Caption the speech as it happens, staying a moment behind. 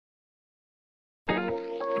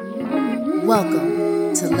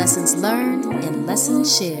Welcome to Lessons Learned and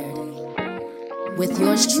Lessons Shared with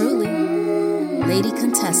yours truly, Lady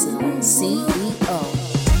Contessa,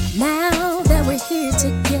 CEO. Now that we're here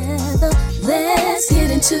together, let's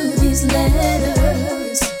get into these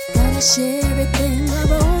letters. Gonna share everything I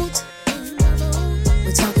wrote.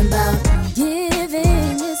 We're talking about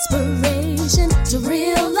giving inspiration to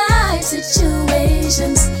real life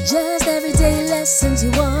situations, just everyday lessons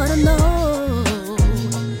you wanna know.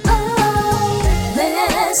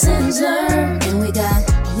 Lessons learned, and we got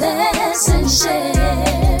lessons shared.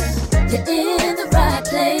 You're in the right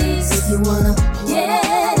place if you wanna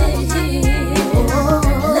get it here.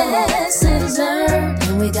 Lessons learned,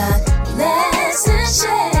 and we got lessons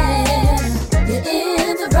shared. You're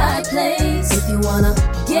in the right place if you wanna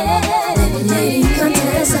get it here.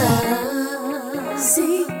 Contessa,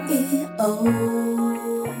 CEO.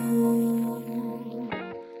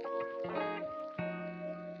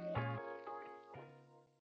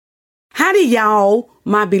 Howdy, y'all,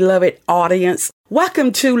 my beloved audience.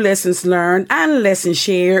 Welcome to Lessons Learned and Lessons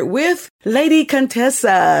Shared with Lady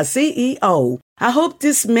Contessa, CEO. I hope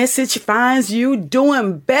this message finds you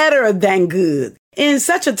doing better than good. In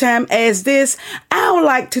such a time as this, I would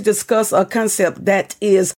like to discuss a concept that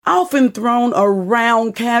is often thrown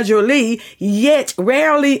around casually, yet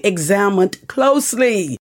rarely examined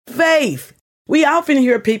closely. Faith. We often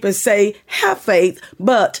hear people say, have faith,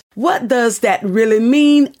 but what does that really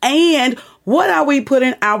mean? And what are we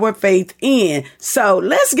putting our faith in? So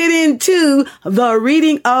let's get into the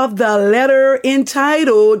reading of the letter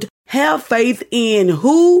entitled, Have Faith in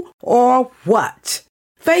Who or What?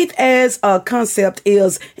 Faith as a concept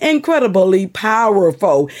is incredibly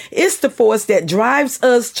powerful. It's the force that drives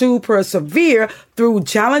us to persevere through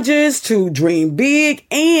challenges, to dream big,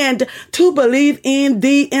 and to believe in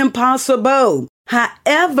the impossible.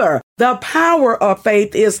 However, the power of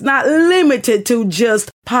faith is not limited to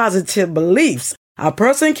just positive beliefs. A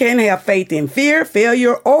person can have faith in fear,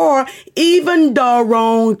 failure, or even the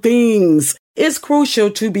wrong things. It's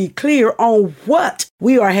crucial to be clear on what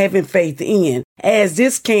we are having faith in, as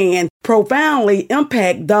this can profoundly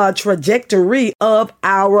impact the trajectory of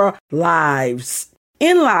our lives.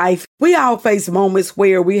 In life, we all face moments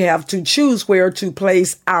where we have to choose where to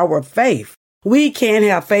place our faith. We can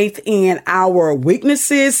have faith in our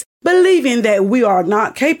weaknesses, believing that we are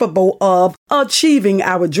not capable of achieving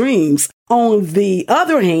our dreams. On the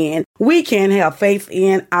other hand, we can have faith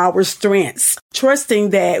in our strengths,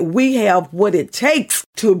 trusting that we have what it takes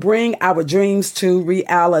to bring our dreams to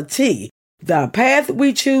reality. The path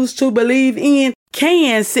we choose to believe in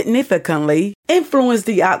can significantly influence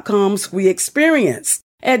the outcomes we experience.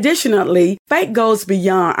 Additionally, faith goes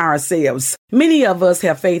beyond ourselves. Many of us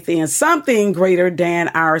have faith in something greater than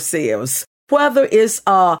ourselves, whether it's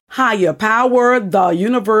a higher power, the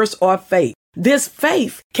universe, or fate. This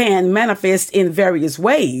faith can manifest in various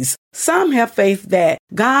ways. Some have faith that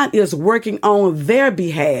God is working on their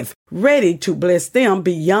behalf, ready to bless them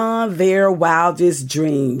beyond their wildest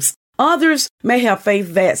dreams. Others may have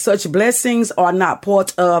faith that such blessings are not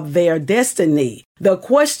part of their destiny. The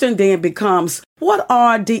question then becomes, what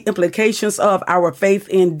are the implications of our faith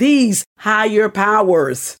in these higher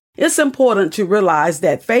powers? It's important to realize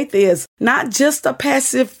that faith is not just a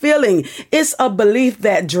passive feeling. It's a belief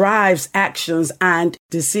that drives actions and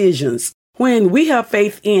decisions. When we have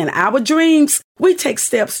faith in our dreams, we take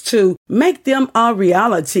steps to make them a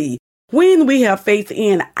reality. When we have faith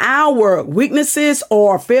in our weaknesses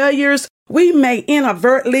or failures, we may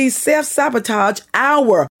inadvertently self-sabotage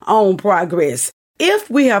our own progress. If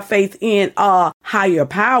we have faith in a higher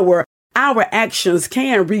power, our actions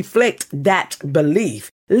can reflect that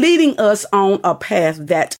belief, leading us on a path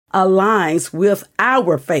that aligns with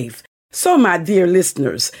our faith. So, my dear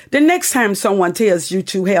listeners, the next time someone tells you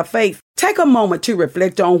to have faith, take a moment to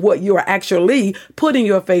reflect on what you are actually putting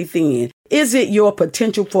your faith in. Is it your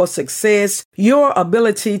potential for success, your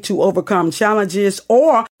ability to overcome challenges,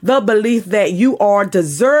 or the belief that you are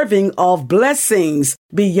deserving of blessings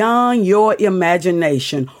beyond your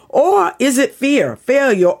imagination? Or is it fear,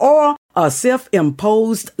 failure, or a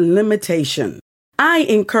self-imposed limitation? I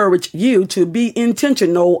encourage you to be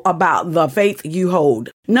intentional about the faith you hold.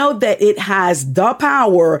 Know that it has the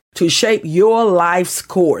power to shape your life's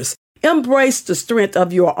course. Embrace the strength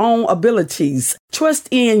of your own abilities. Trust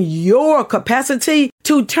in your capacity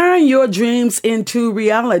to turn your dreams into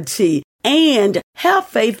reality. And have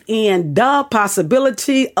faith in the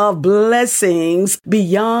possibility of blessings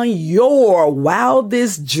beyond your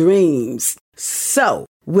wildest dreams. So,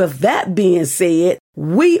 with that being said,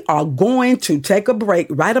 we are going to take a break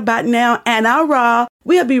right about now, and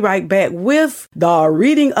we'll be right back with the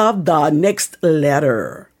reading of the next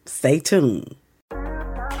letter. Stay tuned.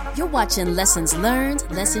 You're watching Lessons Learned,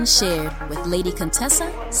 Lessons Shared with Lady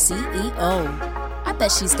Contessa, CEO. I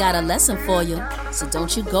bet she's got a lesson for you, so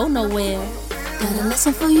don't you go nowhere. Got a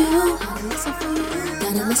lesson for you, got a lesson for you,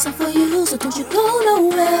 got a lesson for you, so don't you go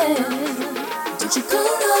nowhere. Don't you go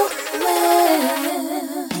nowhere.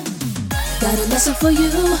 Got a lesson for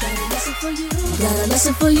you, got a lesson for you, got a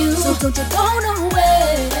lesson for you, so don't you go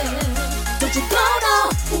nowhere. Don't you go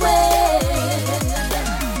nowhere.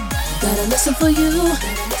 Got a lesson for you,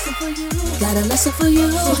 got a lesson for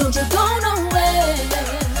you, so don't you go nowhere.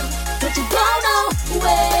 Don't you go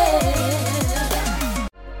nowhere.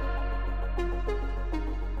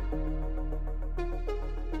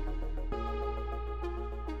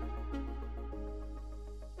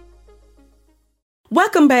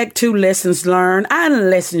 Welcome back to Lessons Learned and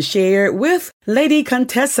Lessons Shared with Lady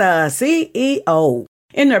Contessa, CEO.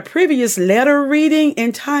 In the previous letter reading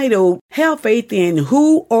entitled Have Faith in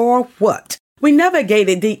Who or What, we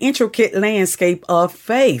navigated the intricate landscape of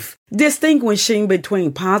faith, distinguishing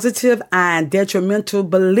between positive and detrimental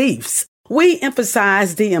beliefs. We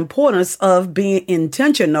emphasized the importance of being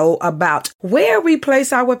intentional about where we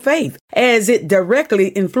place our faith, as it directly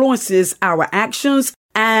influences our actions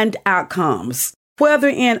and outcomes. Whether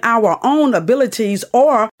in our own abilities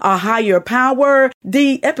or a higher power,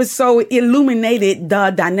 the episode illuminated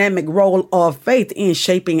the dynamic role of faith in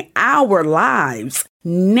shaping our lives.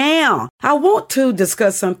 Now, I want to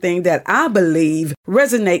discuss something that I believe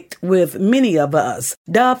resonates with many of us.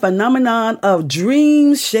 The phenomenon of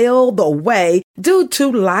dreams shelved away due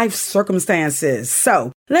to life circumstances.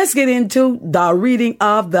 So, let's get into the reading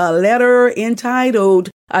of the letter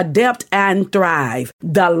entitled Adapt and Thrive,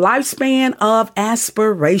 the Lifespan of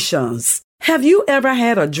Aspirations. Have you ever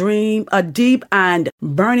had a dream, a deep and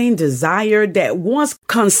burning desire that once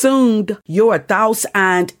consumed your thoughts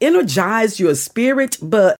and energized your spirit,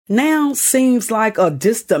 but now seems like a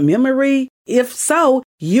distant memory? If so,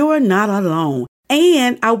 you're not alone.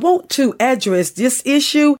 And I want to address this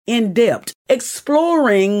issue in depth,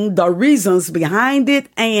 exploring the reasons behind it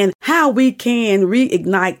and how we can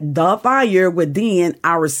reignite the fire within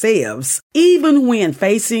ourselves, even when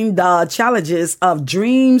facing the challenges of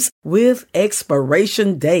dreams with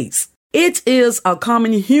expiration dates. It is a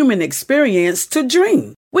common human experience to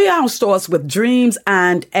dream. We all start with dreams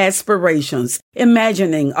and aspirations,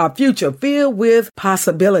 imagining a future filled with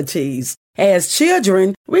possibilities. As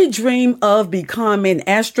children, we dream of becoming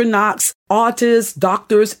astronauts, artists,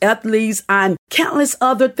 doctors, athletes, and countless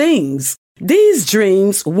other things. These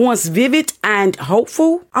dreams, once vivid and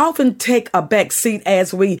hopeful, often take a back seat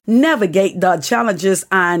as we navigate the challenges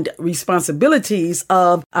and responsibilities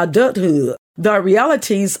of adulthood. The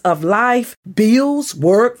realities of life, bills,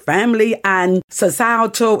 work, family, and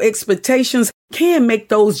societal expectations can make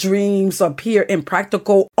those dreams appear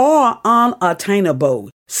impractical or unattainable.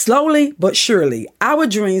 Slowly but surely, our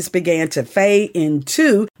dreams began to fade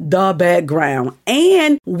into the background,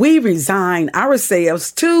 and we resign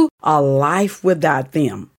ourselves to a life without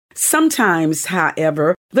them. Sometimes,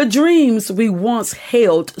 however, the dreams we once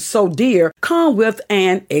held so dear come with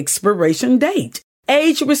an expiration date.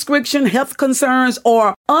 Age restriction, health concerns,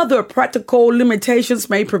 or other practical limitations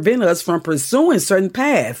may prevent us from pursuing certain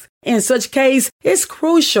paths. In such case, it's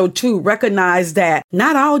crucial to recognize that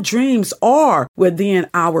not all dreams are within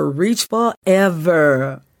our reach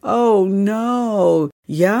forever. Oh no.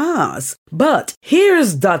 Yes. But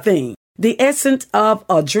here's the thing. The essence of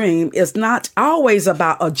a dream is not always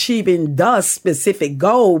about achieving the specific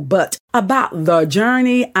goal, but about the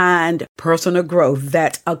journey and personal growth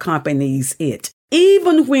that accompanies it.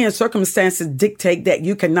 Even when circumstances dictate that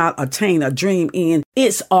you cannot attain a dream in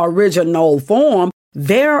its original form,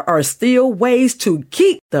 there are still ways to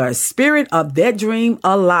keep the spirit of that dream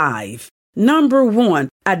alive. Number 1,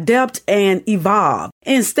 adapt and evolve.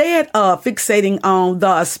 Instead of fixating on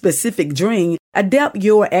the specific dream, adapt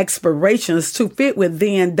your aspirations to fit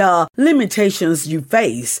within the limitations you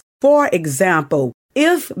face. For example,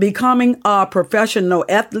 if becoming a professional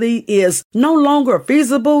athlete is no longer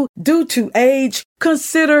feasible due to age,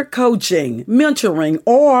 consider coaching, mentoring,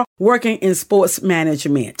 or working in sports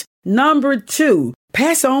management. Number 2,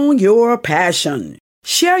 pass on your passion.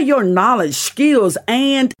 Share your knowledge, skills,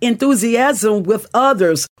 and enthusiasm with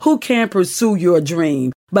others who can pursue your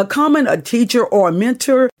dream. Becoming a teacher or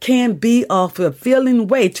mentor can be a fulfilling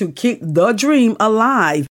way to keep the dream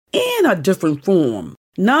alive in a different form.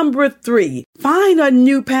 Number 3, find a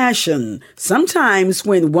new passion. Sometimes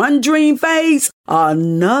when one dream fades,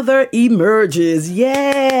 another emerges.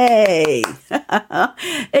 Yay!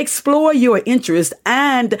 Explore your interest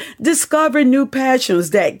and discover new passions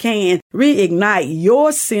that can reignite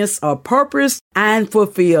your sense of purpose and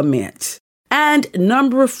fulfillment. And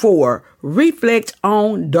number 4, reflect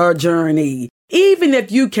on the journey. Even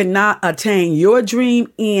if you cannot attain your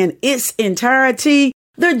dream in its entirety,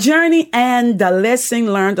 the journey and the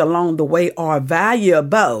lesson learned along the way are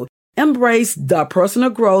valuable. Embrace the personal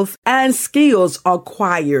growth and skills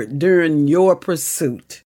acquired during your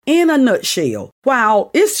pursuit. In a nutshell, while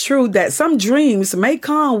it's true that some dreams may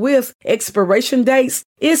come with expiration dates,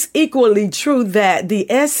 it's equally true that the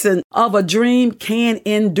essence of a dream can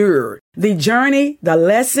endure. The journey, the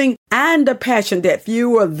lesson, and the passion that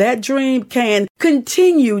fuel that dream can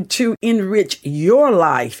continue to enrich your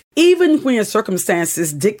life, even when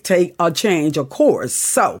circumstances dictate a change of course.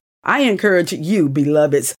 So, I encourage you,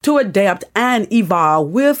 beloveds, to adapt and evolve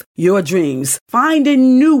with your dreams,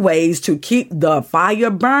 finding new ways to keep the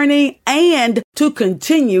fire burning and to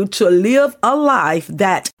continue to live a life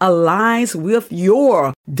that aligns with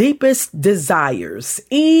your deepest desires.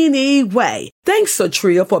 Anyway, thanks,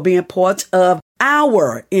 Satria, for being part of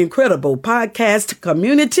our incredible podcast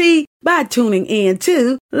community by tuning in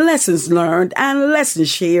to Lessons Learned and Lessons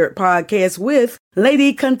Shared podcast with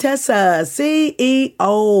Lady Contessa,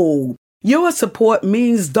 CEO. Your support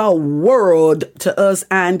means the world to us,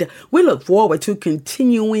 and we look forward to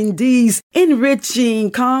continuing these enriching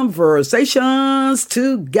conversations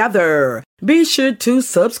together. Be sure to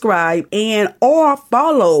subscribe and or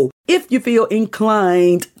follow if you feel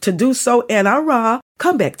inclined to do so, and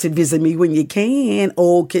come back to visit me when you can,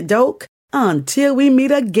 okie doke. Until we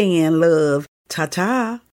meet again, love.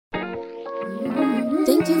 Ta-ta.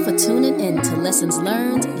 Thank you for tuning in to Lessons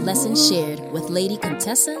Learned, Lessons Shared with Lady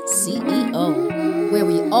Contessa, CEO, where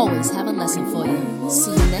we always have a lesson for you.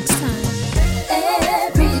 See you next time.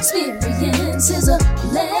 Every experience is a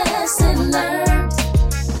lesson.